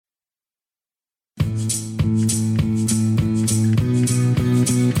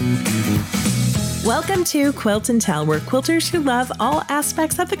Welcome to Quilt and Tell, where quilters who love all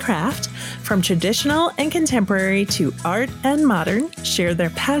aspects of the craft, from traditional and contemporary to art and modern, share their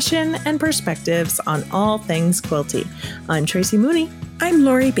passion and perspectives on all things quilty. I'm Tracy Mooney. I'm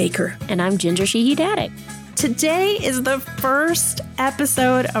Lori Baker. And I'm Ginger Sheehy Daddick. Today is the first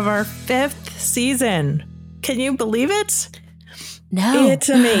episode of our 5th season. Can you believe it? No. It's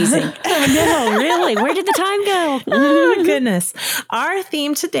amazing. No, really? Where did the time go? Oh, goodness. Our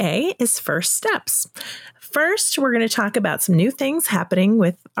theme today is first steps. First, we're going to talk about some new things happening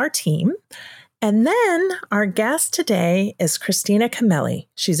with our team. And then our guest today is Christina Camelli.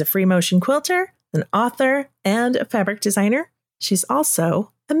 She's a free motion quilter, an author, and a fabric designer. She's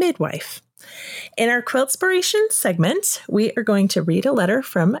also a midwife. In our Quiltspiration segment, we are going to read a letter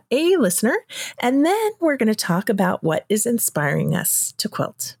from a listener, and then we're going to talk about what is inspiring us to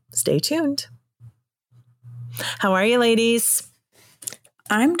quilt. Stay tuned. How are you, ladies?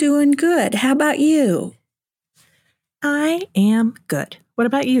 I'm doing good. How about you? I am good. What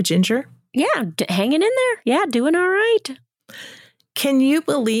about you, Ginger? Yeah, hanging in there. Yeah, doing all right. Can you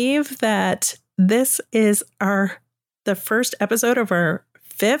believe that this is the first episode of our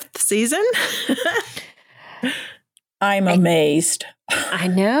 5th season? I'm amazed. I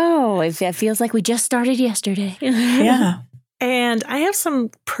know. It feels like we just started yesterday. Yeah. And I have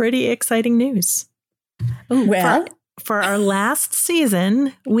some pretty exciting news. Well, for our last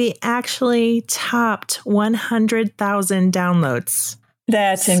season, we actually topped 100,000 downloads.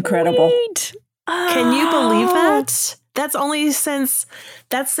 that's incredible. Sweet. Can you believe Oh. that?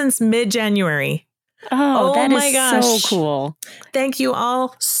 That's since mid-January. Oh, that my is gosh. so cool. Thank you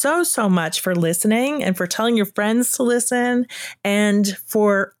all so much for listening and for telling your friends to listen and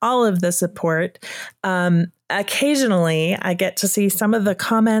for all of the support. Occasionally, I get to see some of the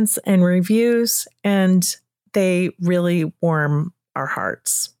comments and reviews, and they really warm our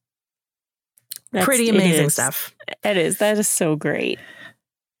hearts. Pretty amazing stuff. It is. That is so great.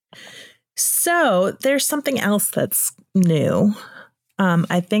 So there's something else that's new.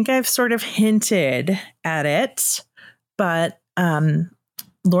 I think I've sort of hinted at it, but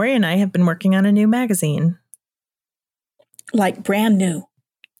Lori and I have been working on a new magazine. Like brand new.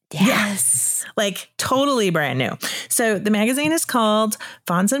 Yes. Like totally brand new. So the magazine is called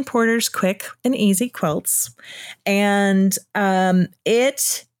Fawns and Porter's Quick and Easy Quilts. And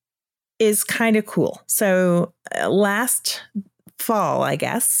it is kind of cool. So last fall, I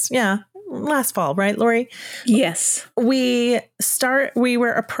guess. Yeah. Last fall, right, Lori? Yes. We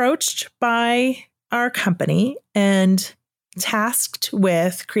were approached by our company and tasked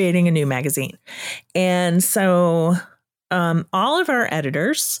with creating a new magazine. And so all of our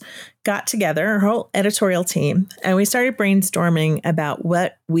editors got together, our whole editorial team, and we started brainstorming about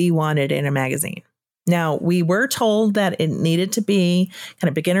what we wanted in a magazine. Now, we were told that it needed to be kind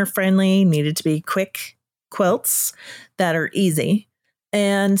of beginner friendly, needed to be quick quilts that are easy.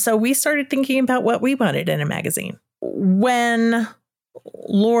 And so we started thinking about what we wanted in a magazine. When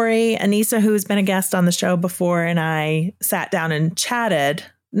Lori, Anissa, who's been a guest on the show before, and I sat down and chatted,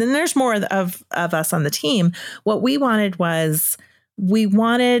 then there's more of us on the team. What we wanted was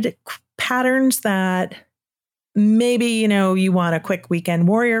patterns that maybe, you want a quick weekend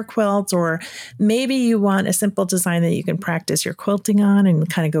warrior quilt, or maybe you want a simple design that you can practice your quilting on and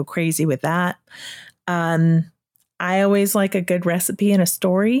kind of go crazy with that. I always like a good recipe and a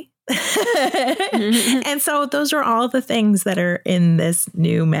story. And so those are all the things that are in this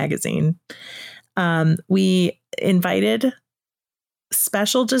new magazine. We invited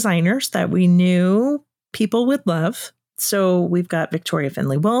special designers that we knew people would love. So we've got Victoria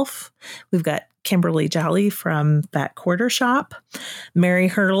Finley Wolf. We've got Kimberly Jolly from Fat Quarter Shop. Mary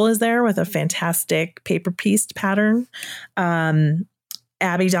Hurdle is there with a fantastic paper pieced pattern.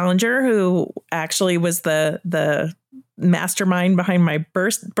 Abby Dollinger, who actually was the mastermind behind my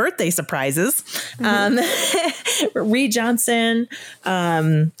birthday surprises. Reed Johnson,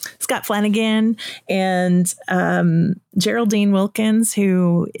 Scott Flanagan, and Geraldine Wilkins,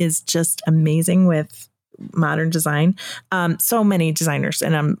 who is just amazing with modern design. So many designers,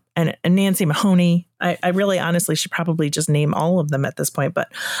 and Nancy Mahoney. I really honestly should probably just name all of them at this point,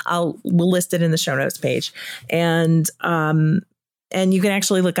 but we'll list it in the show notes page. And you can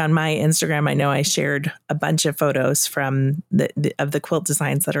actually look on my Instagram. I know I shared a bunch of photos from the quilt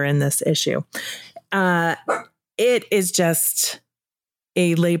designs that are in this issue. It is just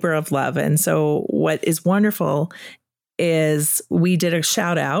a labor of love. And so what is wonderful is we did a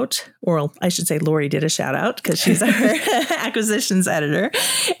shout out, or I should say Lori did a shout out because she's our acquisitions editor,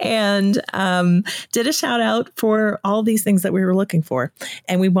 and did a shout out for all these things that we were looking for.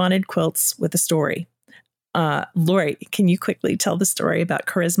 And we wanted quilts with a story. Lori, can you quickly tell the story about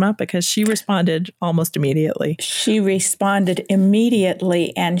Charisma? Because she responded almost immediately. She responded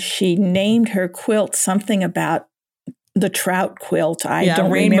immediately, and she named her quilt something about the trout quilt. I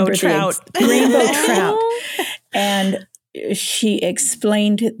don't remember trout. Rainbow trout. And she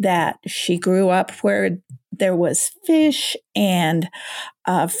explained that she grew up where there was fish, and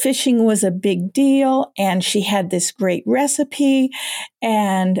fishing was a big deal, and she had this great recipe,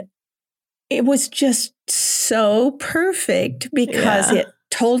 and it was just so perfect because it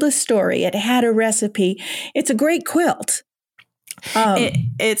told a story. It had a recipe. It's a great quilt.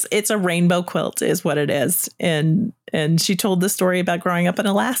 It's a rainbow quilt is what it is. And she told the story about growing up in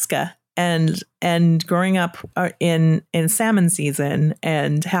Alaska and growing up in salmon season,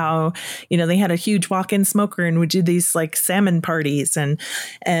 and how, they had a huge walk-in smoker and would do these like salmon parties, and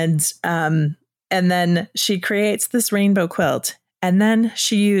then she creates this rainbow quilt. And then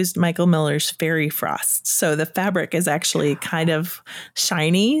she used Michael Miller's Fairy Frost. So the fabric is actually kind of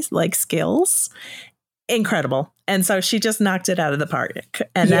shiny, like scales. Incredible. And so she just knocked it out of the park.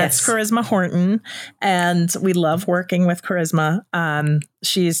 And that's Charisma Horton. And we love working with Charisma.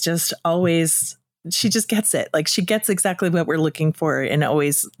 She's just always, she just gets it. Like, she gets exactly what we're looking for and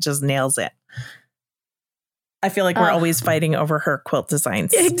always just nails it. I feel like we're always fighting over her quilt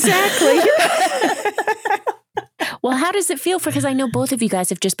designs. Exactly. Well, how does it feel? Because I know both of you guys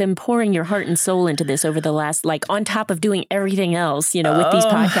have just been pouring your heart and soul into this over the last, like, on top of doing everything else, with these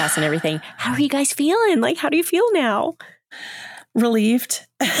podcasts and everything. How are you guys feeling? Like, how do you feel now? Relieved.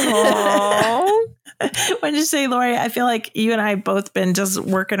 Aww. When you say, Lori, I feel like you and I have both been just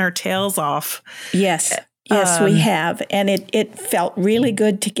working our tails off. Yes. Yes, we have. And it felt really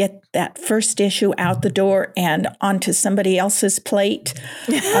good to get that first issue out the door and onto somebody else's plate.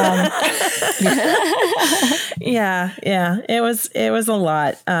 Yeah. It was a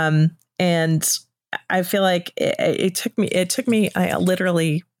lot. And I feel like it took me, I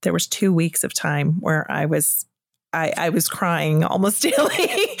literally, there was 2 weeks of time where I was crying almost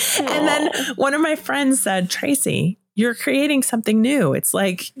daily. And then one of my friends said, Tracy, you're creating something new. It's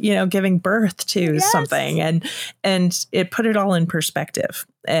like, giving birth to something, and it put it all in perspective.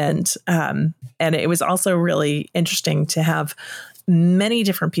 And it was also really interesting to have many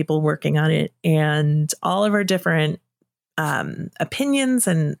different people working on it, and all of our different opinions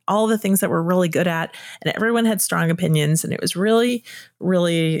and all the things that we're really good at. And everyone had strong opinions, and it was really,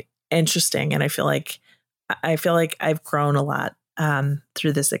 really interesting. And I feel like I've grown a lot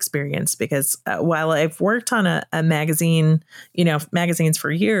through this experience, because while I've worked on a magazine, magazines for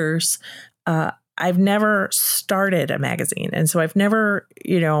years, I've never started a magazine. And so I've never,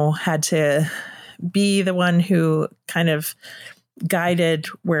 had to be the one who kind of guided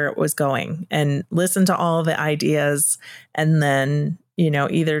where it was going and listened to all the ideas, and then,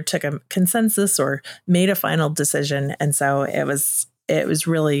 either took a consensus or made a final decision. And so it was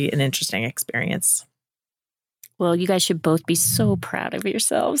really an interesting experience. Well, you guys should both be so proud of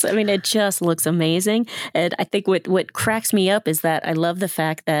yourselves. I mean, it just looks amazing. And I think what cracks me up is that I love the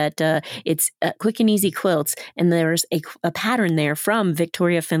fact that it's Quick and Easy Quilts, and there's a pattern there from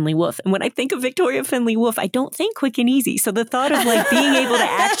Victoria Finley Wolf. And when I think of Victoria Finley Wolf, I don't think Quick and Easy. So the thought of like being able to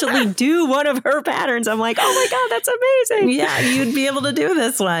actually do one of her patterns, I'm like, oh my God, that's amazing. Yeah, you'd be able to do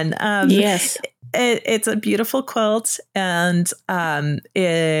this one. Yes. It's a beautiful quilt, and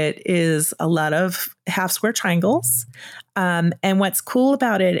it is a lot of half square triangles. And what's cool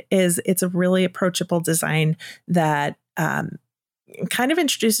about it is it's a really approachable design that kind of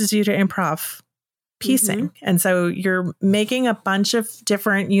introduces you to improv piecing. Mm-hmm. And so you're making a bunch of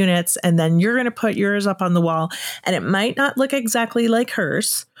different units, and then you're going to put yours up on the wall, and it might not look exactly like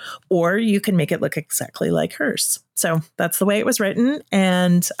hers, or you can make it look exactly like hers. So that's the way it was written.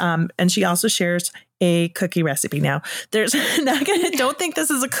 And she also shares a cookie recipe. Now, there's don't think this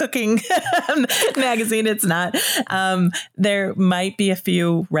is a cooking magazine. It's not. There might be a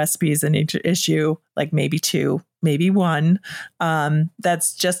few recipes in each issue, like maybe 2, maybe 1.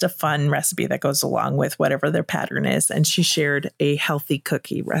 That's just a fun recipe that goes along with whatever their pattern is. And she shared a healthy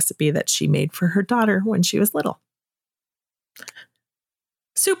cookie recipe that she made for her daughter when she was little.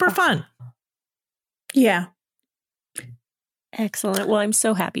 Super fun. Yeah. Excellent. Well, I'm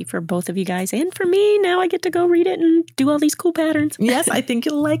so happy for both of you guys, and for me. Now I get to go read it and do all these cool patterns. Yes, I think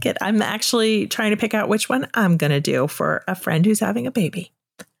you'll like it. I'm actually trying to pick out which one I'm going to do for a friend who's having a baby.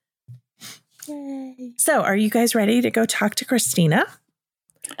 Yay. So are you guys ready to go talk to Christina?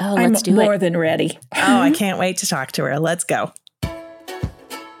 Oh, let's do it. I'm more than ready. Oh, I can't wait to talk to her. Let's go.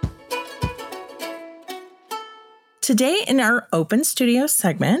 Today in our Open Studio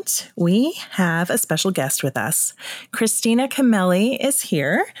segment, we have a special guest with us. Christina Camelli is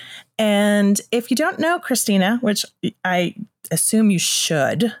here, And if you don't know Christina, which I assume you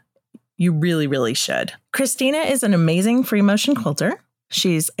should, you really, really should. Christina is an amazing free motion quilter.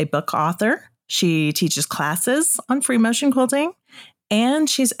 She's a book author. She teaches classes on free motion quilting, and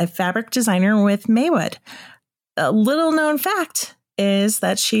she's a fabric designer with Maywood. A little known fact is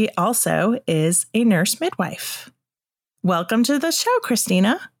that she also is a nurse midwife. Welcome to the show,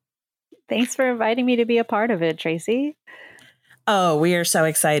 Christina. Thanks for inviting me to be a part of it, Tracy. Oh, we are so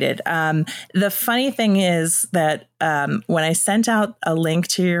excited. The funny thing is that when I sent out a link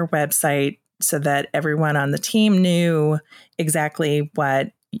to your website so that everyone on the team knew exactly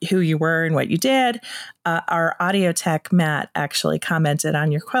who you were and what you did, our audio tech, Matt, actually commented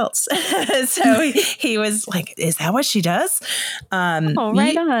on your quilts. So he was like, is that what she does?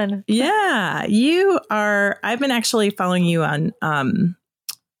 Right on. Yeah, you are. I've been actually following you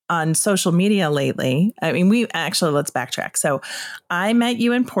on social media lately. I mean, let's backtrack. So I met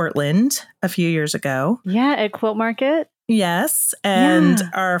you in Portland a few years ago. Yeah, at Quilt Market. Yes. And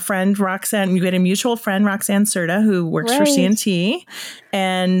our friend Roxanne, you had a mutual friend, Roxanne Serta, who works for C&T.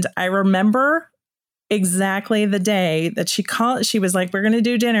 And I remember exactly the day that she called. She was like, we're going to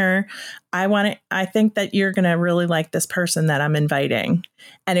do dinner. I think that you're going to really like this person that I'm inviting.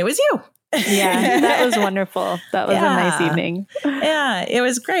 And it was you. Yeah, that was wonderful. That was a nice evening. Yeah, it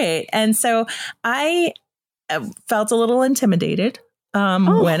was great. And so I felt a little intimidated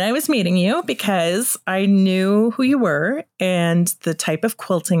when I was meeting you because I knew who you were and the type of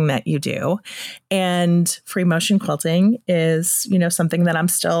quilting that you do. And free motion quilting is, something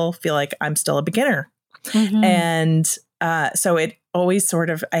that feel like I'm still a beginner. Mm-hmm. And so it always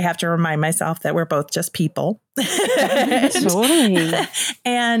I have to remind myself that we're both just people. Totally.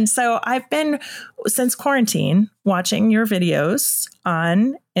 And so I've been, since quarantine, watching your videos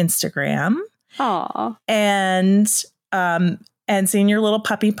on Instagram. Aww. And seeing your little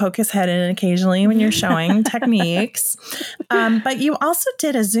puppy poke his head in occasionally when you're showing techniques. But you also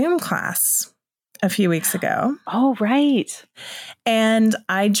did a Zoom class a few weeks ago. Oh, right. And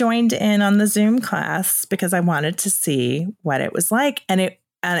I joined in on the Zoom class because I wanted to see what it was like. And it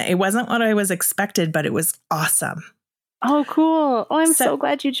wasn't what I was expected, but it was awesome. Oh, cool. Oh, I'm so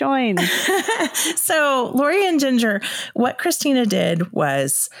glad you joined. So Lori and Ginger, what Christina did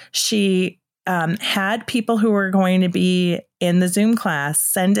was she had people who were going to be in the Zoom class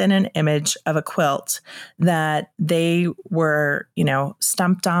send in an image of a quilt that they were,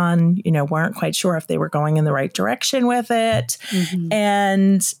 stumped on, weren't quite sure if they were going in the right direction with it. Mm-hmm.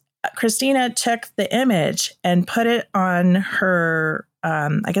 And Christina took the image and put it on her,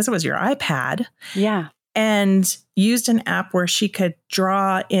 I guess it was your iPad. Yeah. And used an app where she could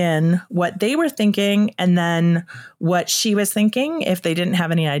draw in what they were thinking and then what she was thinking if they didn't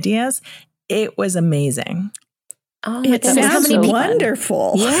have any ideas. It was amazing. Oh, it sounds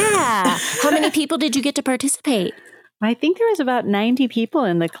wonderful. Yeah. How many people did you get to participate? I think there was about 90 people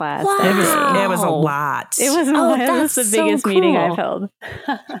in the class. Wow. It was a lot. It was the biggest meeting I've held.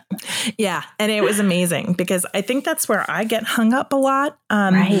 Yeah. And it was amazing because I think that's where I get hung up a lot.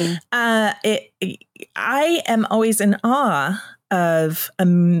 Right. I am always in awe of,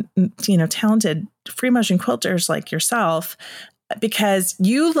 talented free motion quilters like yourself, because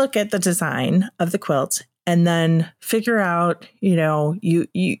you look at the design of the quilt and then figure out, you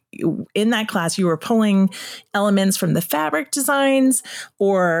in that class, you were pulling elements from the fabric designs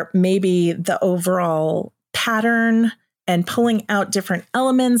or maybe the overall pattern and pulling out different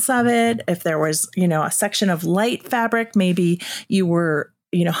elements of it. If there was, a section of light fabric, maybe you were,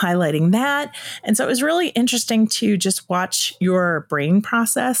 highlighting that. And so it was really interesting to just watch your brain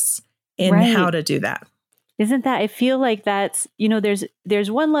process in how to do that. Isn't that, I feel like that's,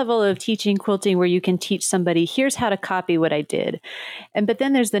 there's one level of teaching quilting where you can teach somebody, here's how to copy what I did. But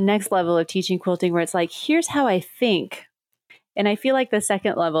then there's the next level of teaching quilting where it's like, here's how I think. And I feel like the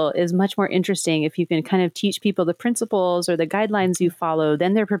second level is much more interesting if you can kind of teach people the principles or the guidelines you follow,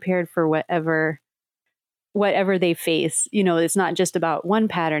 then they're prepared for whatever they face. It's not just about one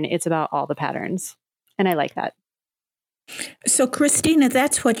pattern, it's about all the patterns. And I like that. So, Christina,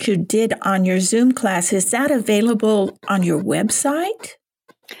 that's what you did on your Zoom class. Is that available on your website?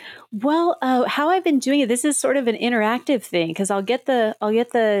 Well, how I've been doing it, this is sort of an interactive thing because I'll get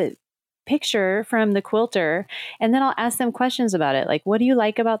the picture from the quilter and then I'll ask them questions about it. Like, what do you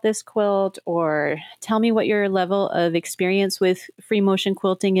like about this quilt? Or tell me what your level of experience with free motion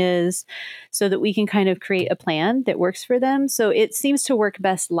quilting is so that we can kind of create a plan that works for them. So it seems to work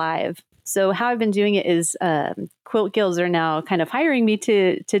best live. So how I've been doing it is Quilt Guilds are now kind of hiring me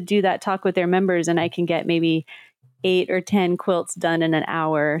to do that talk with their members, and I can get maybe 8 or 10 quilts done in an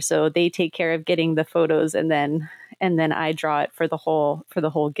hour. So they take care of getting the photos and then and then I draw it for the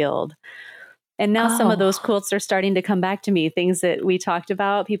whole guild. And now some of those quilts are starting to come back to me, things that we talked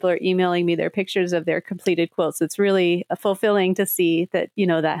about. People are emailing me their pictures of their completed quilts. It's really fulfilling to see that,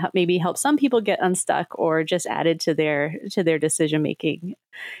 that maybe helps some people get unstuck or just added to their decision making.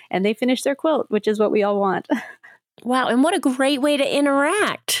 And they finish their quilt, which is what we all want. Wow. And what a great way to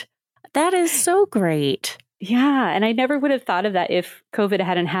interact. That is so great. Yeah. And I never would have thought of that if COVID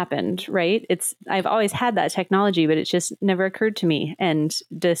hadn't happened, right? I've always had that technology, but it just never occurred to me. And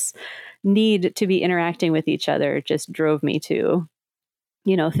this need to be interacting with each other just drove me to,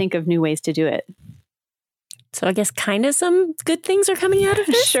 think of new ways to do it. So I guess kind of some good things are coming out of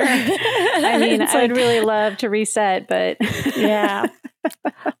this. Sure. I mean, I would really love to reset, but yeah.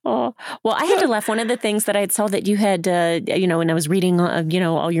 Oh, well, I had to laugh. One of the things that I saw that you had, when I was reading,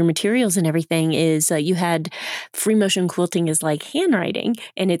 all your materials and everything is you had free motion quilting is like handwriting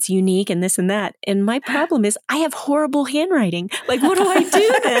and it's unique and this and that. And my problem is I have horrible handwriting. Like, what do I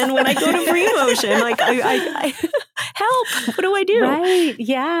do then when I go to free motion? Like, I help. What do I do? Right.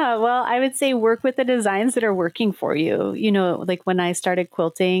 Yeah. Well, I would say work with the designs that are working for you. Like when I started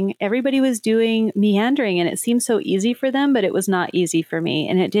quilting, everybody was doing meandering and it seemed so easy for them, but it was not easy for me.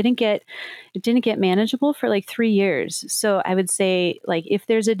 And it didn't get manageable for like 3 years. So I would say, like, if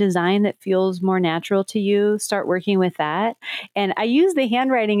there's a design that feels more natural to you, start working with that. And I use the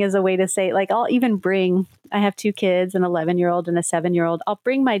handwriting as a way to say, like, I have 2 kids, an 11-year-old and a 7-year-old. I'll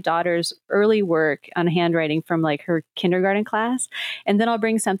bring my daughter's early work on handwriting from like her kindergarten class. And then I'll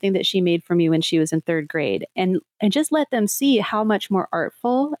bring something that she made for me when she was in 3rd grade and just let them see how much more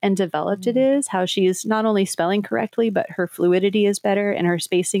artful and developed it is, how she's not only spelling correctly, but her fluidity is better and her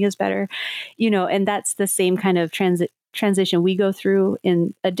spacing is better, and that's the same kind of transition we go through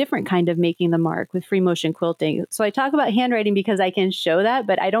in a different kind of making the mark with free motion quilting. So I talk about handwriting because I can show that,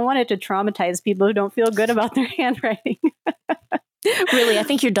 but I don't want it to traumatize people who don't feel good about their handwriting. Really, I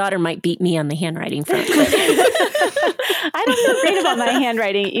think your daughter might beat me on the handwriting front. I don't feel great about my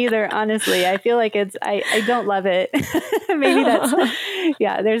handwriting either, honestly. I feel like I don't love it. Maybe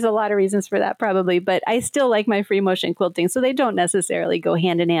there's a lot of reasons for that probably, but I still like my free motion quilting. So they don't necessarily go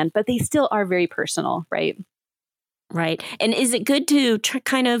hand in hand, but they still are very personal, right? Right. And is it good to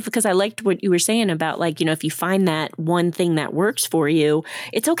kind of, because I liked what you were saying about like, if you find that one thing that works for you,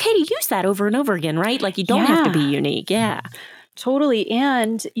 it's okay to use that over and over again, right? Like you don't have to be unique. Yeah. Totally.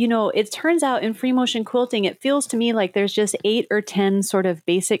 And, it turns out in free motion quilting, it feels to me like there's just 8 or 10 sort of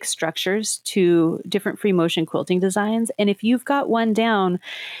basic structures to different free motion quilting designs. And if you've got one down,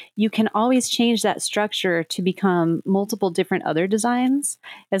 you can always change that structure to become multiple different other designs,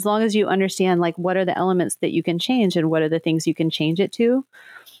 as long as you understand like what are the elements that you can change and what are the things you can change it to.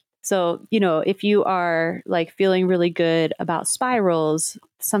 So, if you are like feeling really good about spirals,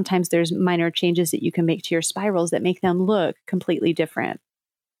 sometimes there's minor changes that you can make to your spirals that make them look completely different.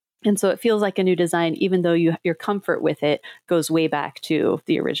 And so it feels like a new design, even though your comfort with it goes way back to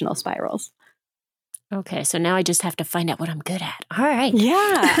the original spirals. Okay. So now I just have to find out what I'm good at. All right. Yeah.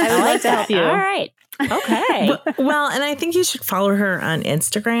 I would like to help you. All right. Okay. Well, and I think you should follow her on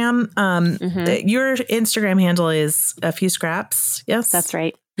Instagram. Your Instagram handle is A Few Scraps. Yes, that's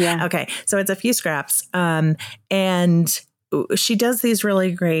right. Yeah. Okay. So it's A Few Scraps. And she does these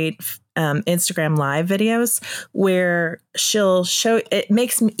really great Instagram live videos where she'll show, it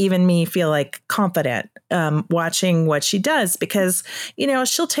makes even me feel like confident watching what she does because,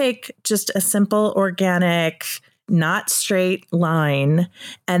 she'll take just a simple, organic, not straight line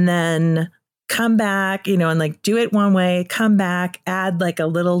and then come back, and like do it one way, come back, add like a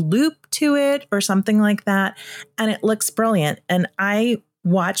little loop to it or something like that. And it looks brilliant. And I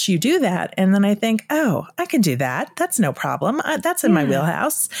watch you do that. And then I think, oh, I can do that. That's no problem. That's in my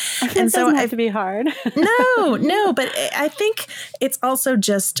wheelhouse. And so it doesn't have to be hard. No, but I think it's also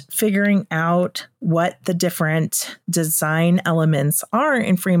just figuring out what the different design elements are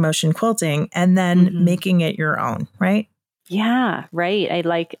in free motion quilting and then making it your own, right? Yeah, right. I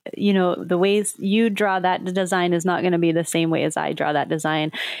like, the ways you draw that design is not going to be the same way as I draw that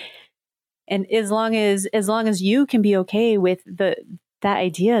design. And as long as you can be okay with that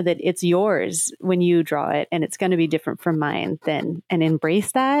idea that it's yours when you draw it and it's going to be different from mine, and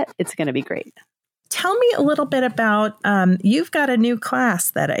embrace that, it's going to be great. Tell me a little bit about, you've got a new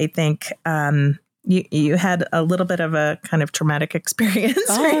class that I think you had a little bit of a kind of traumatic experience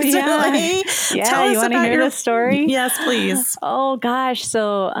recently. Yeah, you want to hear the story? Yes, please. Oh gosh.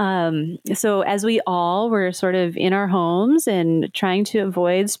 So as we all were sort of in our homes and trying to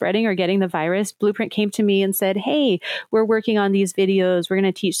avoid spreading or getting the virus, Blueprint came to me and said, "Hey, we're working on these videos. We're going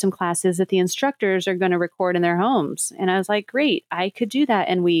to teach some classes that the instructors are going to record in their homes." And I was like, "Great, I could do that."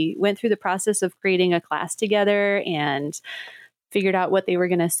 And we went through the process of creating a class together and figured out what they were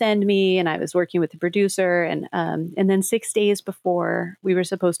going to send me. And I was working with the producer. And then 6 days before we were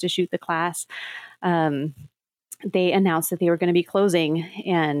supposed to shoot the class, they announced that they were going to be closing.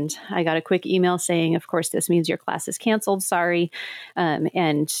 And I got a quick email saying, "Of course, this means your class is canceled. Sorry."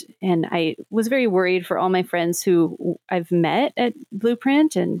 And I was very worried for all my friends who I've met at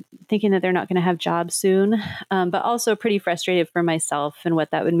Blueprint and thinking that they're not going to have jobs soon, but also pretty frustrated for myself and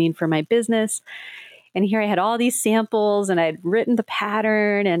what that would mean for my business. And here I had all these samples and I'd written the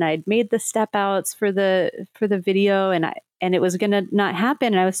pattern and I'd made the step outs for the video and it was going to not happen.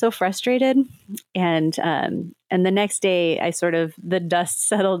 And I was so frustrated. And the next day the dust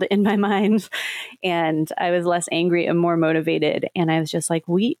settled in my mind and I was less angry and more motivated. And I was just like,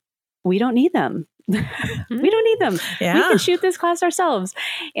 we don't need them. We don't need them. Yeah. We can shoot this class ourselves.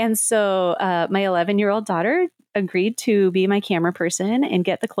 And so my 11-year-old daughter agreed to be my camera person and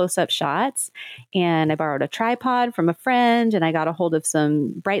get the close-up shots. And I borrowed a tripod from a friend and I got a hold of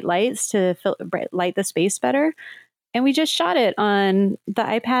some bright lights to light the space better. And we just shot it on the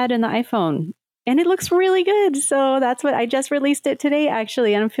iPad and the iPhone. And it looks really good. So that's what I just released it today,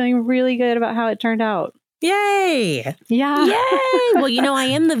 actually. And I'm feeling really good about how it turned out. Yay! Yeah. Yay! Well, I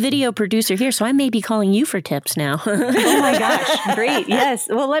am the video producer here, so I may be calling you for tips now. Oh my gosh. Great. Yes.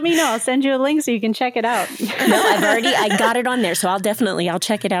 Well, let me know. I'll send you a link so you can check it out. No, I got it on there, so I'll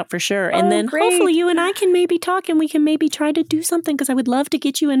check it out for sure. And then hopefully you and I can maybe talk and we can maybe try to do something because I would love to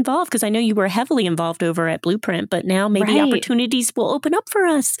get you involved because I know you were heavily involved over at Blueprint, but now maybe opportunities will open up for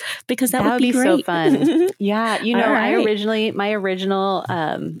us because that would be great. So fun. Yeah. Right. My original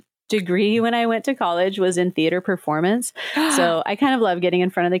degree when I went to college was in theater performance. So I kind of love getting in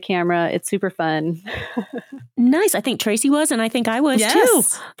front of the camera. It's super fun. Nice. I think Tracy was, and I think I was too.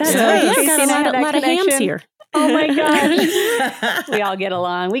 That's right. Yeah, got a lot of hams here. Oh my gosh. We all get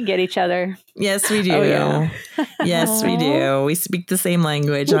along. We get each other. Yes, we do. Oh, yeah. Yes, we do. We speak the same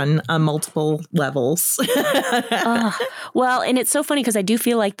language on multiple levels. Well, and it's so funny because I do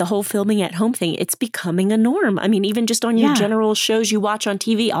feel like the whole filming at home thing, it's becoming a norm. I mean, even just on your general shows you watch on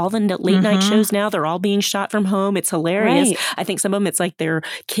TV, all the late night shows now, they're all being shot from home. It's hilarious. Right. I think some of them, it's like their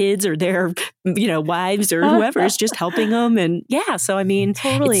kids or their, wives or whoever is just helping them. And so, I mean,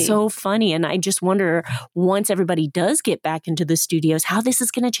 it's so funny. And I just wonder once everybody does get back into the studios, how this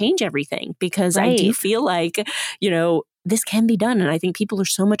is going to change everything. Because I do feel like, this can be done. And I think people are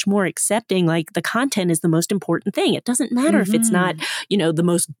so much more accepting, like the content is the most important thing. It doesn't matter if it's not, the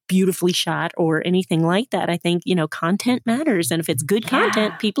most beautifully shot or anything like that. I think, content matters. And if it's good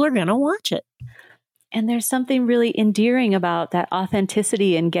content, people are going to watch it. And there's something really endearing about that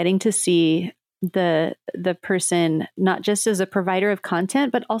authenticity and getting to see the person, not just as a provider of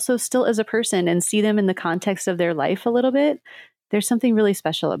content, but also still as a person and see them in the context of their life a little bit. There's something really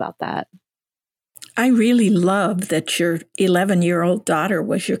special about that. I really love that your 11-year-old daughter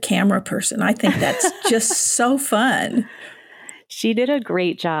was your camera person. I think that's just so fun. She did a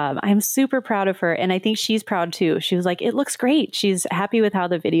great job. I'm super proud of her. And I think she's proud too. She was like, it looks great. She's happy with how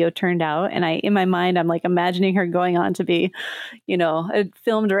the video turned out. And in my mind, I'm like imagining her going on to be, a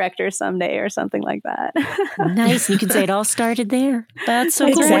film director someday or something like that. Nice. You can say it all started there. That's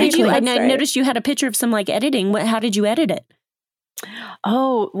so cool. What did you, I noticed you had a picture of some editing. How did you edit it?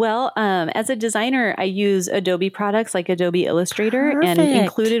 Oh, well, as a designer, I use Adobe products like Adobe Illustrator. Perfect. And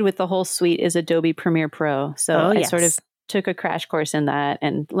included with the whole suite is Adobe Premiere Pro. So I sort of took a crash course in that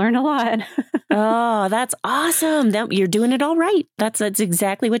and learned a lot. Oh, that's awesome. You're doing it all right. That's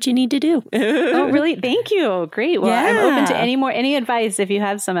exactly what you need to do. Oh, really? Thank you. Great. Well, I'm open to any advice if you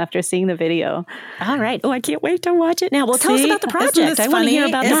have some after seeing the video. All right. Oh, I can't wait to watch it now. Well, tell us about the project. I want to hear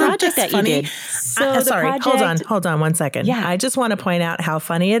about the project that you did. So sorry, hold on 1 second. Yeah. I just want to point out how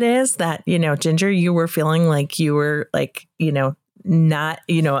funny it is that, Ginger, you were feeling like you were not,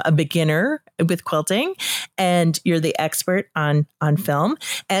 a beginner with quilting and you're the expert on film.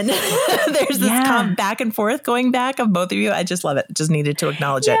 And there's this back and forth going back of both of you. I just love it. Just needed to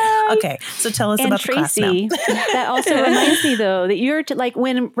acknowledge it. Okay. So tell us about Tracy, the class now. That also reminds me though, that you're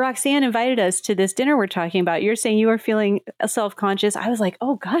when Roxanne invited us to this dinner we're talking about, you're saying you were feeling self-conscious. I was like,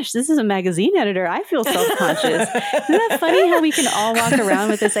 oh gosh, this is a magazine editor. I feel self-conscious. Isn't that funny how we can all walk around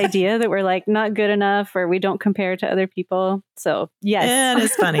with this idea that we're not good enough or we don't compare to other people? So yes. Yeah, it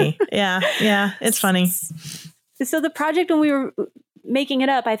is funny. Yeah. Yeah, it's funny. So the project, when we were making it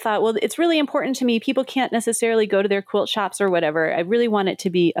up, I thought, well, it's really important to me. People can't necessarily go to their quilt shops or whatever. I really want it to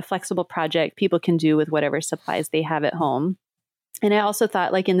be a flexible project people can do with whatever supplies they have at home. And I also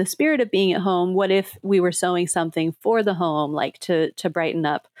thought, like, in the spirit of being at home, what if we were sewing something for the home, like to brighten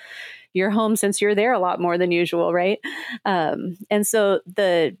up your home, since you're there a lot more than usual, right? And so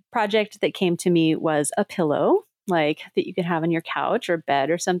the project that came to me was a pillow, like that you could have on your couch or bed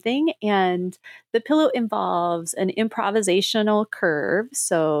or something. And the pillow involves an improvisational curve.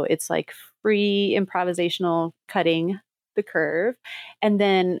 So it's like free improvisational cutting the curve, and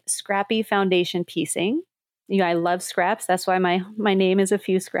then scrappy foundation piecing. I love scraps. That's why my name is A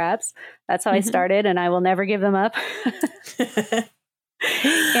Few Scraps. That's how I started, and I will never give them up.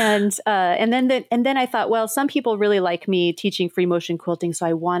 And then I thought, well, some people really like me teaching free motion quilting, so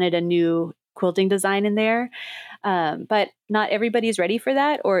I wanted a new quilting design in there. But not everybody's ready for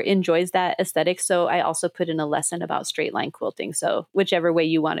that or enjoys that aesthetic. So I also put in a lesson about straight line quilting. So whichever way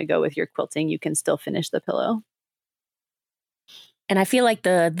you want to go with your quilting, you can still finish the pillow. And I feel like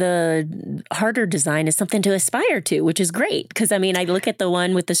the harder design is something to aspire to, which is great. Because, I mean, I look at the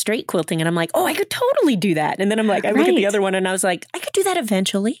one with the straight quilting and I'm like, oh, I could totally do that. And then I'm like, I look at the other one and I was like, I could do that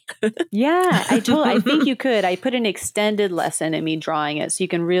eventually. Yeah, I think you could. I put an extended lesson in me drawing it so you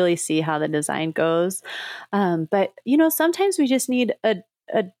can really see how the design goes. But, sometimes we just need a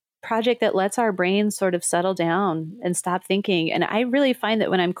project that lets our brains sort of settle down and stop thinking. And I really find that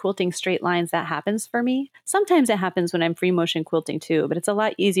when I'm quilting straight lines, that happens for me. Sometimes it happens when I'm free motion quilting too, but it's a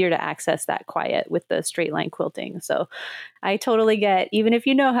lot easier to access that quiet with the straight line quilting. So I totally get, even if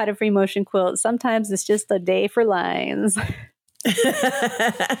you know how to free motion quilt, sometimes it's just a day for lines.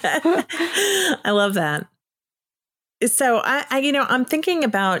 I love that. So I'm thinking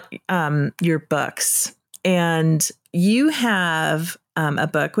about your books, and you have a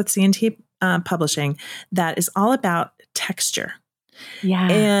book with C&T Publishing that is all about texture. Yeah.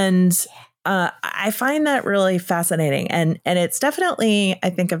 And I find that really fascinating. And it's definitely,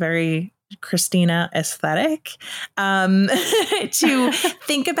 I think, a very Christina aesthetic to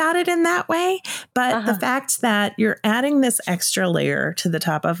think about it in that way. But the fact that you're adding this extra layer to the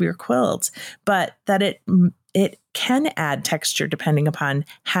top of your quilt, but that it can add texture depending upon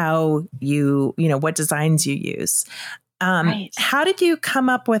how what designs you use. Right. How did you come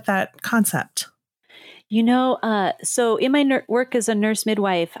up with that concept? So in my work as a nurse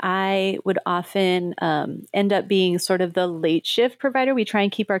midwife, I would often end up being sort of the late shift provider. We try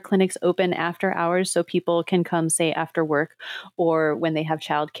and keep our clinics open after hours so people can come, say, after work or when they have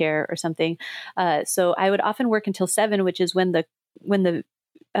childcare or something. So I would often work until 7, which is when the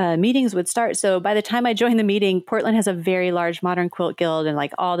meetings would start. So by the time I joined the meeting, Portland has a very large modern quilt guild, and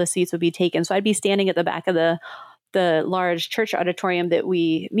like all the seats would be taken. So I'd be standing at the back of the large church auditorium that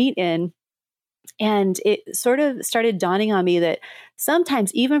we meet in. And it sort of started dawning on me that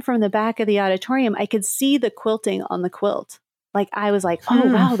sometimes, even from the back of the auditorium, I could see the quilting on the quilt. Like I was like,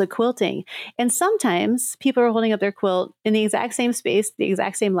 oh, wow, the quilting. And sometimes people are holding up their quilt in the exact same space, the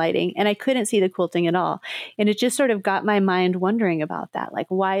exact same lighting, and I couldn't see the quilting at all. And it just sort of got my mind wondering about that. Like,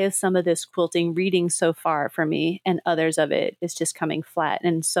 why is some of this quilting reading so far for me and others of it is just coming flat?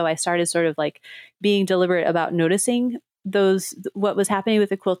 And so I started sort of like being deliberate about noticing what was happening with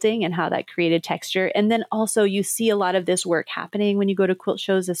the quilting and how that created texture. And then also you see a lot of this work happening when you go to quilt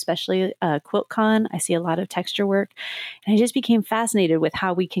shows, especially QuiltCon. I see a lot of texture work. And I just became fascinated with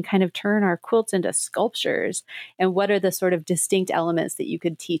how we can kind of turn our quilts into sculptures, and what are the sort of distinct elements that you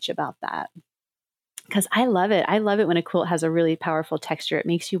could teach about that. Because I love it. I love it when a quilt has a really powerful texture. It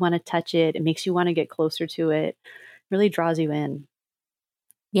makes you want to touch it. It makes you want to get closer to it. It really draws you in.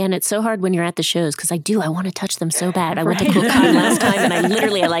 Yeah, and it's so hard when you're at the shows because I want to touch them so bad. I went to QuiltCon last time and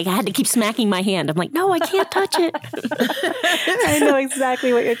I had to keep smacking my hand. I'm like, no, I can't touch it. I know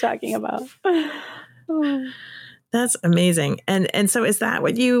exactly what you're talking about. That's amazing. And so is that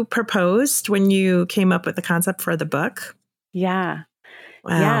what you proposed when you came up with the concept for the book? Yeah.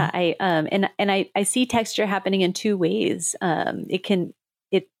 Wow. Yeah. I see texture happening in 2 ways.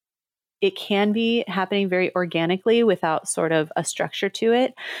 It can be happening very organically without sort of a structure to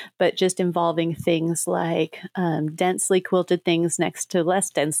it, but just involving things like densely quilted things next to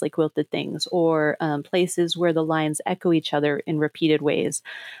less densely quilted things, or places where the lines echo each other in repeated ways.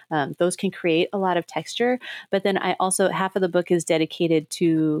 Those can create a lot of texture. But then half of the book is dedicated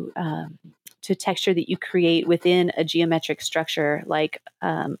to texture that you create within a geometric structure, like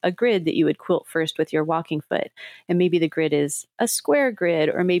a grid that you would quilt first with your walking foot. And maybe the grid is a square grid,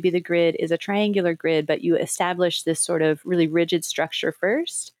 or maybe the grid is a triangular grid, but you establish this sort of really rigid structure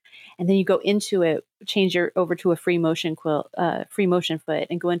first. And then you go into it, change over to a free motion quilt, free motion foot,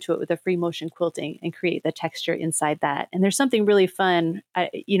 and go into it with a free motion quilting and create the texture inside that. And there's something really fun,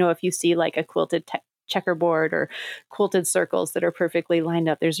 if you see like a quilted checkerboard or quilted circles that are perfectly lined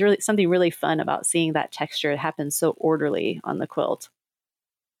up, there's really something really fun about seeing that texture. It happens so orderly on the quilt.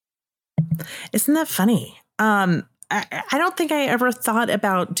 Isn't that funny? I don't think I ever thought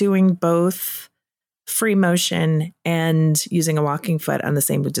about doing both free motion and using a walking foot on the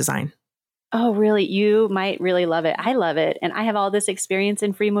same design. Oh, really? You might really love it. I love it. And I have all this experience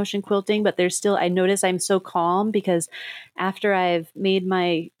in free motion quilting, but I notice I'm so calm because after I've made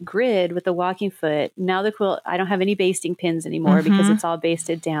my grid with the walking foot, now the quilt, I don't have any basting pins anymore because it's all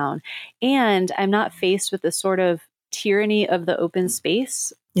basted down. And I'm not faced with the sort of tyranny of the open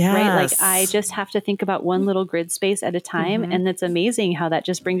space. Yes. Right? Like I just have to think about one little grid space at a time. And it's amazing how that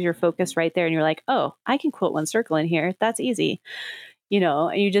just brings your focus right there. And you're like, oh, I can quilt one circle in here. That's easy.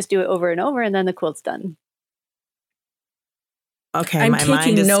 And you just do it over and over and then the quilt's done. Okay. I'm my mind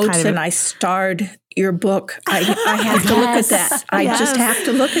taking is notes kind of... and I starred your book. I have to look at that. I just have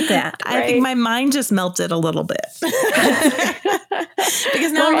to look at that. I think my mind just melted a little bit.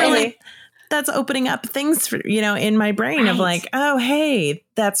 Because now I'm really... That's opening up things for, in my brain of like, oh, hey,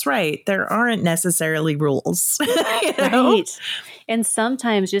 that's right. There aren't necessarily rules. Right. And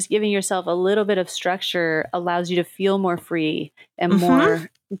sometimes just giving yourself a little bit of structure allows you to feel more free and more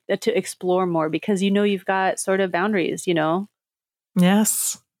to explore more because you've got sort of boundaries,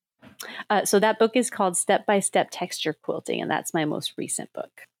 Yes. So that book is called Step by Step Texture Quilting, and that's my most recent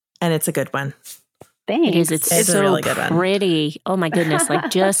book. And it's a good one. Thanks. It is. It's so a really good one. Pretty. Oh my goodness.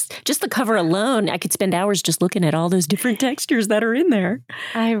 Like just the cover alone, I could spend hours just looking at all those different textures that are in there.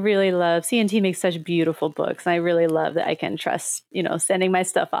 I really love C&T makes such beautiful books. And I really love that I can trust, sending my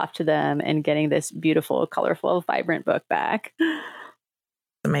stuff off to them and getting this beautiful, colorful, vibrant book back.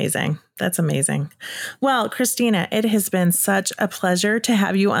 Amazing. That's amazing. Well, Christina, it has been such a pleasure to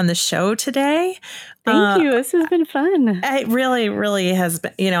have you on the show today. Thank you. This has been fun. It really, really has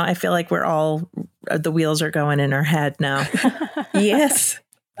been. I feel like the wheels are going in our head now. Yes.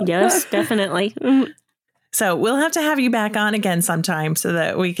 Yes, definitely. So we'll have to have you back on again sometime so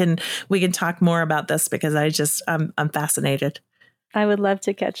that we can talk more about this because I'm fascinated. I would love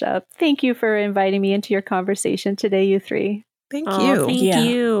to catch up. Thank you for inviting me into your conversation today, you three. Thank you. Thank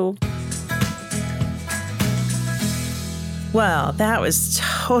you. Well, that was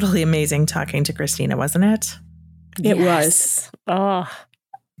totally amazing talking to Christina, wasn't it? It was. Oh,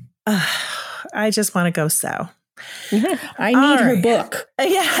 I just want to go sew. I need her book.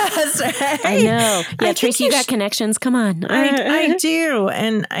 Yes, right? I know. Yeah, Tracy, you got connections. Come on. I do.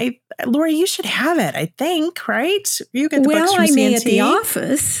 And Lori, you should have it, I think, right? You get the books from I may C&T. at the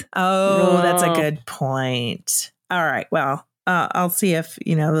office. Oh, that's a good point. All right. Well, I'll see if,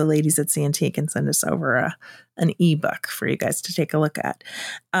 the ladies at C&T can send us over an ebook for you guys to take a look at.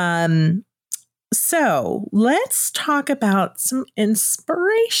 So let's talk about some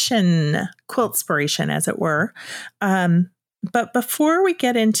inspiration, quilt inspiration, as it were. But before we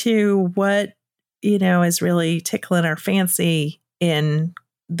get into what, is really tickling our fancy in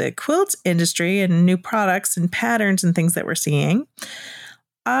the quilt industry and new products and patterns and things that we're seeing,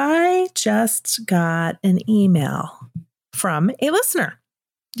 I just got an email from a listener.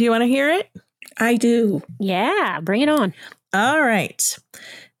 Do you want to hear it? I do. Yeah, bring it on. All right.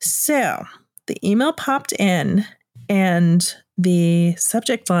 So the email popped in and the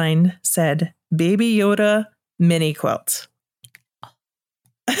subject line said, Baby Yoda mini quilt.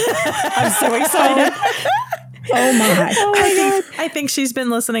 I'm so excited. Oh my. I think she's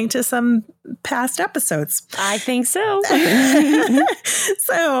been listening to some past episodes. I think so.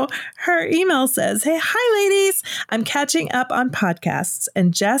 So her email says, hey, hi, ladies. I'm catching up on podcasts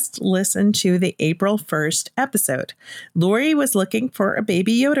and just listened to the April 1st episode. Lori was looking for a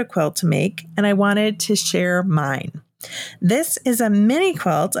Baby Yoda quilt to make, and I wanted to share mine. This is a mini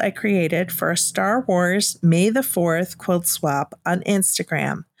quilt I created for a Star Wars May the 4th quilt swap on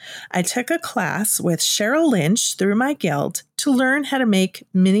Instagram. I took a class with Cheryl Lynch through my guild to learn how to make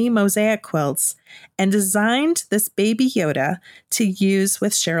mini mosaic quilts and designed this Baby Yoda to use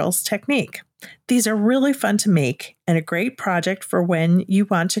with Cheryl's technique. These are really fun to make and a great project for when you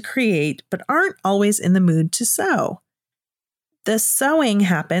want to create but aren't always in the mood to sew. The sewing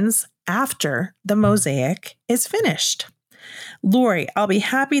happens after the mosaic is finished. Lori, I'll be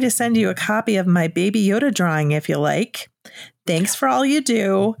happy to send you a copy of my Baby Yoda drawing if you like. Thanks for all you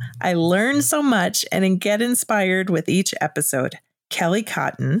do. I learn so much and get inspired with each episode. Kelly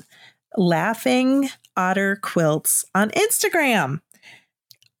Cotton, Laughing Otter Quilts on Instagram.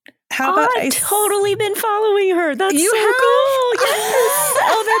 How about I've totally been following her. That's You so have? cool. Yes.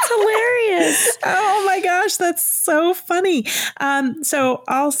 Oh, that's hilarious. Oh my gosh, that's so funny. So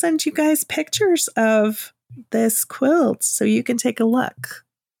I'll send you guys pictures of this quilt so you can take a look.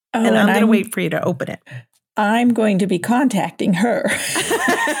 Oh, and I'm going to wait for you to open it. I'm going to be contacting her.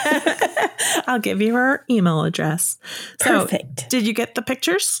 I'll give you her email address. Perfect. So, did you get the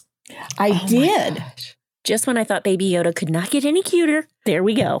pictures? I did. Just when I thought Baby Yoda could not get any cuter, there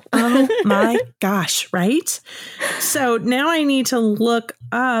we go. Oh my gosh, right? So now I need to look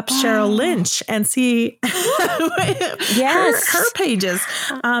up Cheryl Lynch and see her pages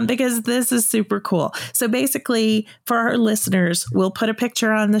because this is super cool. So basically, for our listeners, we'll put a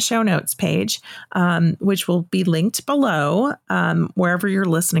picture on the show notes page, which will be linked below wherever you're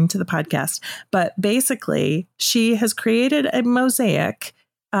listening to the podcast. But basically, she has created a mosaic,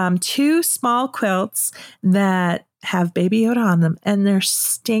 2 small quilts that have Baby Yoda on them, and they're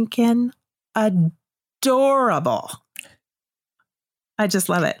stinking adorable. I just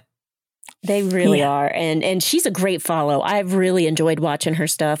love it. They really are. And she's a great follow. I've really enjoyed watching her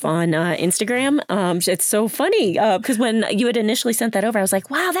stuff on Instagram. It's so funny because when you had initially sent that over, I was like,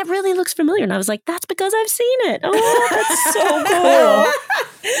 wow, that really looks familiar. And I was like, that's because I've seen it. Oh, that's so cool.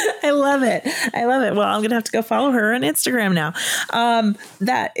 I love it. I love it. Well, I'm going to have to go follow her on Instagram now.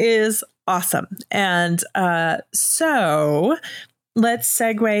 That is awesome. And so let's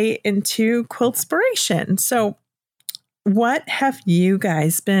segue into Quiltspiration. So what have you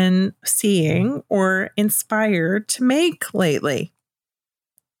guys been seeing or inspired to make lately?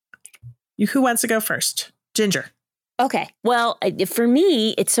 Who wants to go first? Ginger. Okay. Well, for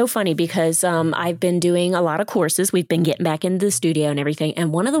me, it's so funny because I've been doing a lot of courses. We've been getting back into the studio and everything.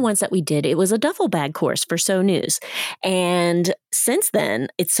 And one of the ones that we did, it was a duffel bag course for Sew News. And since then,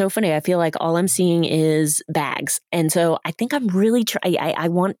 it's so funny. I feel like all I'm seeing is bags. And so I think I'm really I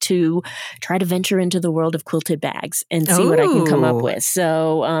want to try to venture into the world of quilted bags and see what I can come up with.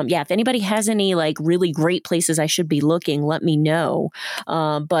 So yeah, if anybody has any like really great places I should be looking, let me know.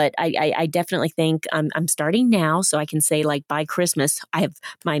 But I definitely think I'm starting now. So I can say like by Christmas, I have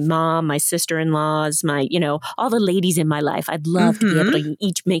my mom, my sister-in-laws, my, all the ladies in my life. I'd love to be able to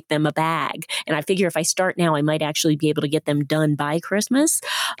each make them a bag. And I figure if I start now, I might actually be able to get them done by Christmas.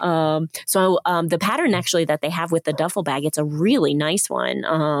 So the pattern actually that they have with the duffel bag, it's a really nice one.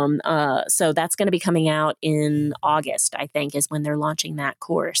 So that's going to be coming out in August, I think, is when they're launching that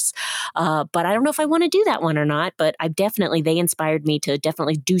course. But I don't know if I want to do that one or not, but they inspired me to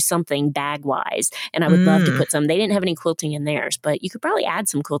definitely do something bag-wise. And I would love to put some. They didn't have any quilting in theirs, but you could probably add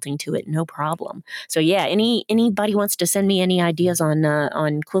some quilting to it, no problem. So yeah, anybody wants to send me any ideas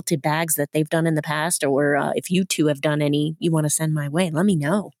on quilted bags that they've done in the past, or if you two have done any you want to send my way, let me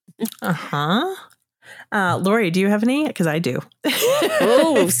know. Lori, do you have any? Because I do.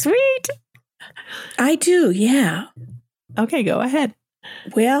 Oh, sweet. I do, yeah. Okay, go ahead.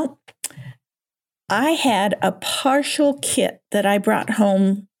 Well, I had a partial kit that I brought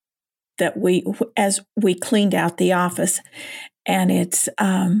home that as we cleaned out the office, and it's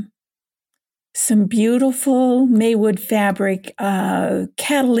some beautiful Maywood fabric.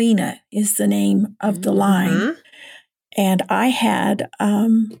 Catalina is the name of the line, and I had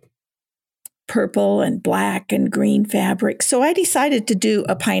purple and black and green fabric. So I decided to do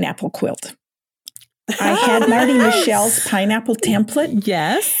a pineapple quilt. I had Marty Michelle's pineapple template,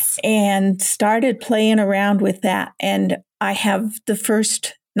 yes, and started playing around with that. And I have the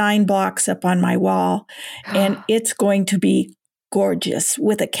first 9 blocks up on my wall, and it's going to be gorgeous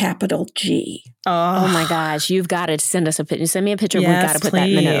with a capital G. Oh my gosh, you've got to send us a picture. Send me a picture. We've got to put that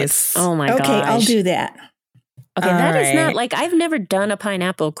in the notes. Oh my gosh. Okay, I'll do that. Okay, that is not like, I've never done a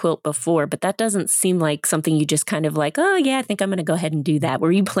pineapple quilt before, but that doesn't seem like something you just kind of like, oh yeah, I think I'm going to go ahead and do that.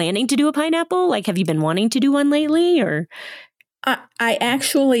 Were you planning to do a pineapple? Like, have you been wanting to do one lately, or? I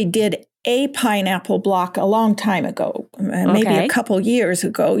actually did a pineapple block a long time ago, maybe a couple years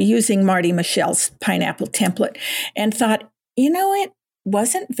ago, using Marty Michelle's pineapple template, and thought, it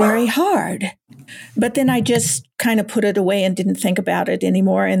wasn't very hard. But then I just kind of put it away and didn't think about it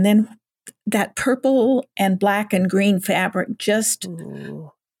anymore. And then that purple and black and green fabric just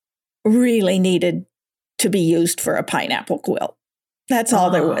really needed to be used for a pineapple quilt. That's all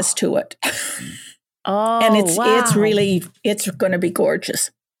there was to it. And it's going to be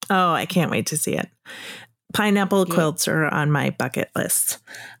gorgeous. Oh, I can't wait to see it. Pineapple quilts are on my bucket list.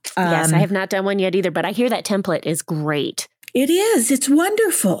 Yes, I have not done one yet either, but I hear that template is great. It is. It's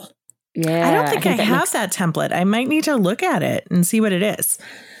wonderful. Yeah. I don't think I have that template. I might need to look at it and see what it is.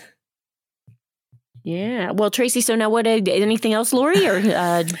 Yeah. Well, Tracy, so now anything else, Lori?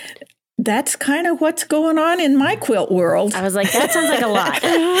 Or That's kind of what's going on in my quilt world. I was like, that sounds like a lot.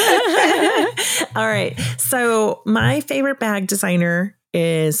 All right. So my favorite bag designer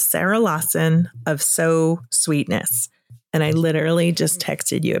is Sarah Lawson of Sew Sweetness. And I literally just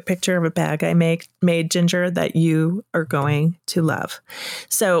texted you a picture of a bag I made, Ginger, that you are going to love.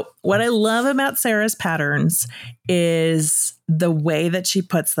 So what I love about Sarah's patterns is the way that she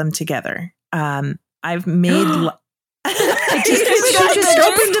puts them together. I've made... I just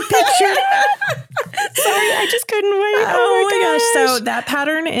opened a picture. Sorry, I just couldn't wait. Oh my gosh. So that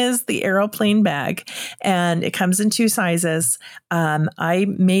pattern is the aeroplane bag, and it comes in 2 sizes. I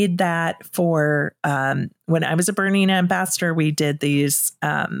made that for when I was a Bernina ambassador. We did these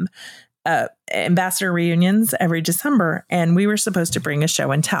ambassador reunions every December, and we were supposed to bring a show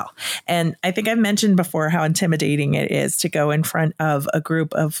and tell. And I think I've mentioned before how intimidating it is to go in front of a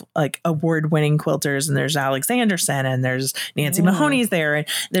group of like award-winning quilters, and there's Alexanderson and there's Nancy Mahoney's there, and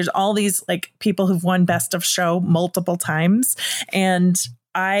there's all these like people who've won Best of Show multiple times, and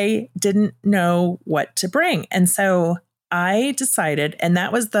I didn't know what to bring. And so I decided, and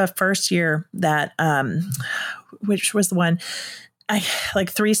that was the first year that which was the one like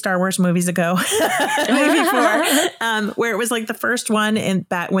 3 Star Wars movies ago, maybe 4, where it was like the first one in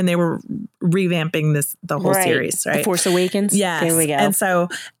back when they were revamping the whole series, right? The Force Awakens. Yes. There we go. And so,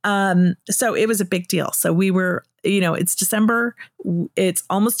 so it was a big deal. So we were, it's December. It's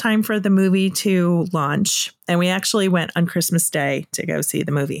almost time for the movie to launch. And we actually went on Christmas Day to go see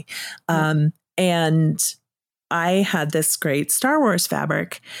the movie. And I had this great Star Wars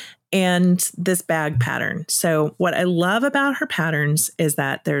fabric and this bag pattern. So what I love about her patterns is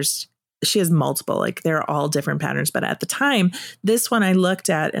that she has multiple, like they're all different patterns. But at the time, this one I looked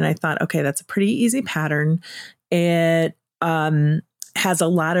at and I thought, okay, that's a pretty easy pattern. It has a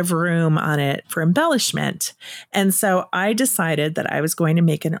lot of room on it for embellishment. And so I decided that I was going to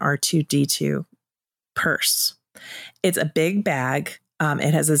make an R2-D2 purse. It's a big bag.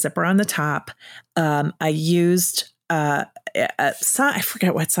 It has a zipper on the top. I used I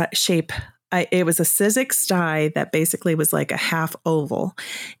forget what shape. It was a Sizzix die that basically was like a half oval.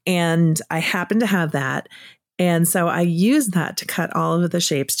 And I happened to have that. And so I used that to cut all of the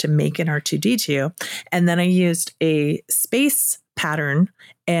shapes to make an R2-D2. And then I used a space pattern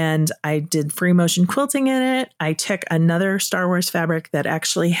and I did free motion quilting in it. I took another Star Wars fabric that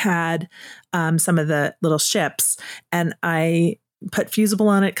actually had some of the little ships, and I put fusible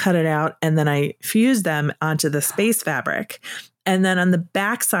on it, cut it out, and then I fused them onto the space fabric. And then on the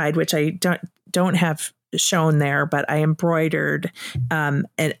back side, which I don't have shown there, but I embroidered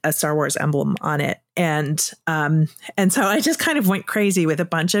a Star Wars emblem on it. And so I just kind of went crazy with a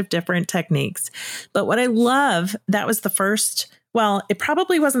bunch of different techniques. But what I love, that was the first, well, it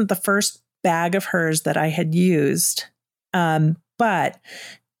probably wasn't the first bag of hers that I had used, but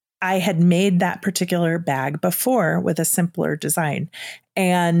I had made that particular bag before with a simpler design.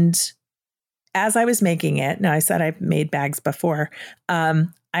 And as I was making it, now I said I've made bags before, I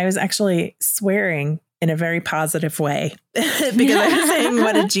was actually swearing in a very positive way because I was saying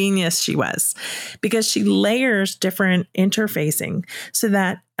what a genius she was, because she layers different interfacing so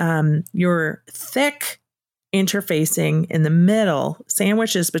that your thick interfacing in the middle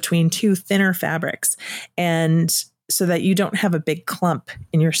sandwiches between 2 thinner fabrics, and so that you don't have a big clump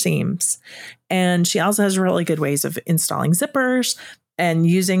in your seams. And she also has really good ways of installing zippers and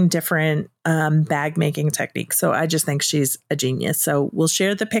using different bag making techniques. So I just think she's a genius. So we'll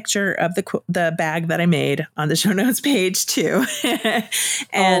share the picture of the bag that I made on the show notes page too.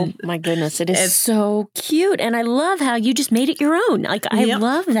 And oh my goodness, it is so cute. And I love how you just made it your own. Like, I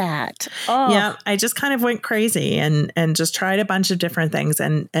love that. Oh. Yeah, I just kind of went crazy and just tried a bunch of different things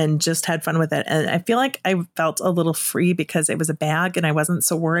and just had fun with it. And I feel like I felt a little free because it was a bag and I wasn't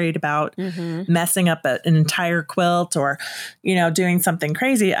so worried about messing up an entire quilt or, doing something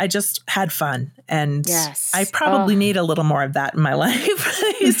crazy. I just had fun. And I probably need a little more of that in my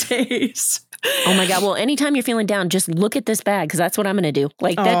life these days. Oh my God. Well, anytime you're feeling down, just look at this bag, because that's what I'm going to do.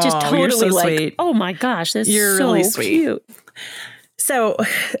 Like, that just totally sweet. Oh my gosh, this is so really sweet. Cute. So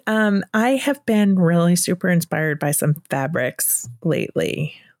I have been really super inspired by some fabrics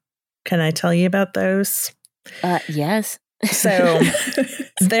lately. Can I tell you about those? Yes. So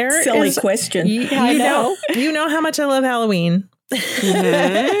there silly question. You know how much I love Halloween.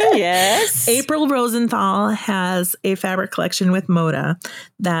 Yes. April Rosenthal has a fabric collection with Moda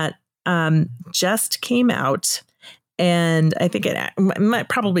that just came out, and I think it might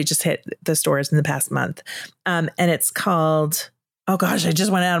probably just hit the stores in the past month. And it's called, oh gosh, I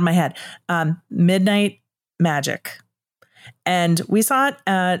just went out of my head. Midnight Magic. And we saw it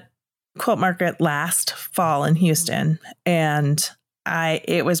at Quilt Market last fall in Houston, and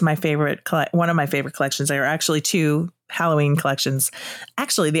it was my favorite, one of my favorite collections. There are actually 2 Halloween collections.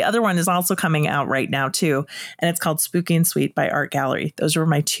 Actually, the other one is also coming out right now too. And it's called Spooky and Sweet by Art Gallery. Those were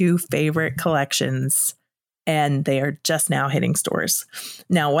my 2 favorite collections. And they are just now hitting stores.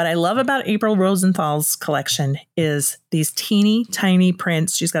 Now, what I love about April Rosenthal's collection is these teeny tiny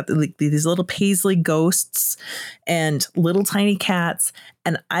prints. She's got these little paisley ghosts and little tiny cats.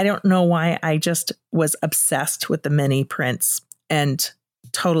 And I don't know why I just was obsessed with the mini prints and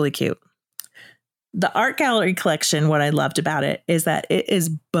totally cute. The Art Gallery collection, what I loved about it is that it is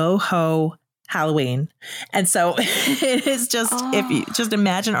boho Halloween. And so it is just, if you just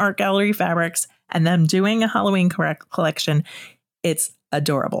imagine Art Gallery fabrics and them doing a Halloween collection, it's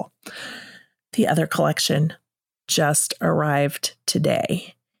adorable. The other collection just arrived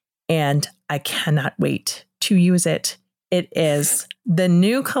today, and I cannot wait to use it. It is the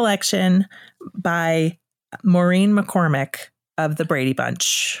new collection by Maureen McCormick of the Brady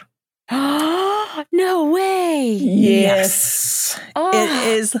Bunch. No way. Yes. It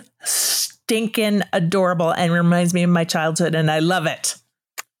is stinking adorable and reminds me of my childhood, and I love it.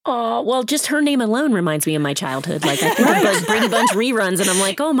 Oh, well, just her name alone reminds me of my childhood. Like, I think of those Brady Bunch reruns, and I'm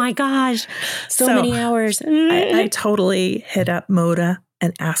like, oh my gosh, so many hours. I totally hit up Moda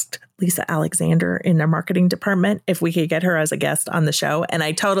and asked Lisa Alexander in their marketing department if we could get her as a guest on the show. And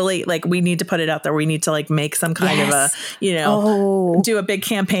I totally, we need to put it out there. We need to make some kind of a, do a big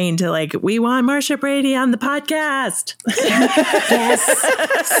campaign to we want Marsha Brady on the podcast. Yes.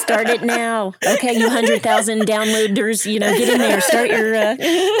 Start it now. Okay, you 100,000 downloaders, get in there. Start your...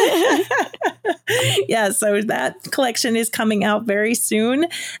 Yeah, so that collection is coming out very soon.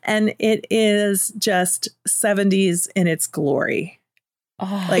 And it is just 70s in its glory.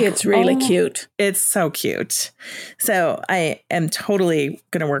 Oh, it's really cute. It's so cute. So I am totally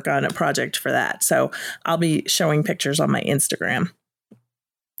going to work on a project for that. So I'll be showing pictures on my Instagram.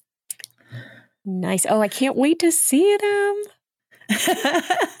 Nice. Oh, I can't wait to see them.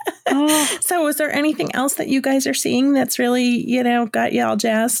 So is there anything else that you guys are seeing that's really, got you all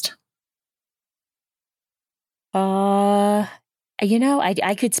jazzed? I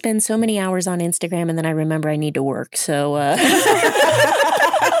could spend so many hours on Instagram and then I remember I need to work. So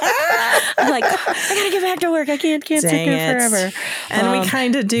I'm like, I gotta get back to work. I can't sit here forever. And we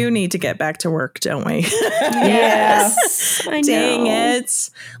kind of do need to get back to work, don't we? Yes. I know. Dang it.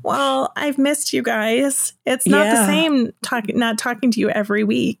 Well, I've missed you guys. It's not the same not talking to you every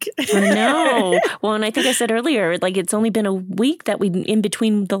week. I know. Well, and I think I said earlier, it's only been a week that in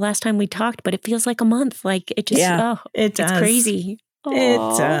between the last time we talked, but it feels like a month. It just, it does. It's crazy. It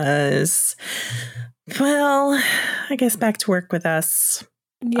does. Well, I guess back to work with us.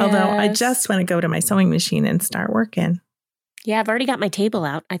 Yes. Although I just want to go to my sewing machine and start working. Yeah, I've already got my table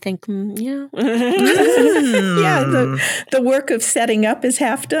out. I think, Yeah, the work of setting up is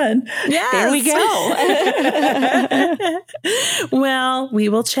half done. Yes. There we go. Well, we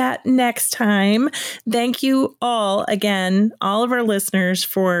will chat next time. Thank you all again, all of our listeners,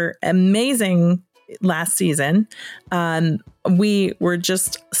 for amazing last season. We were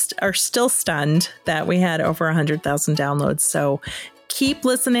are still stunned that we had over 100,000 downloads. So keep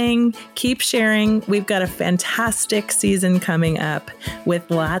listening, keep sharing. We've got a fantastic season coming up with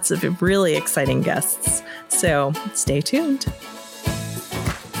lots of really exciting guests. So stay tuned.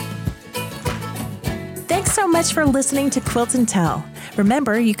 Thanks so much for listening to Quilt and Tell.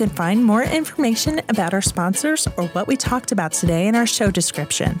 Remember, you can find more information about our sponsors or what we talked about today in our show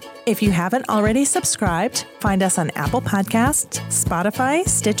description. If you haven't already subscribed, find us on Apple Podcasts, Spotify,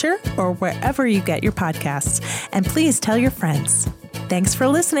 Stitcher, or wherever you get your podcasts. And please tell your friends. Thanks for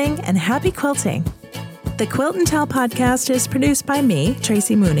listening and happy quilting. The Quilt and Tell podcast is produced by me,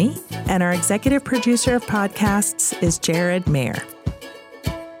 Tracy Mooney, and our executive producer of podcasts is Jared Mayer.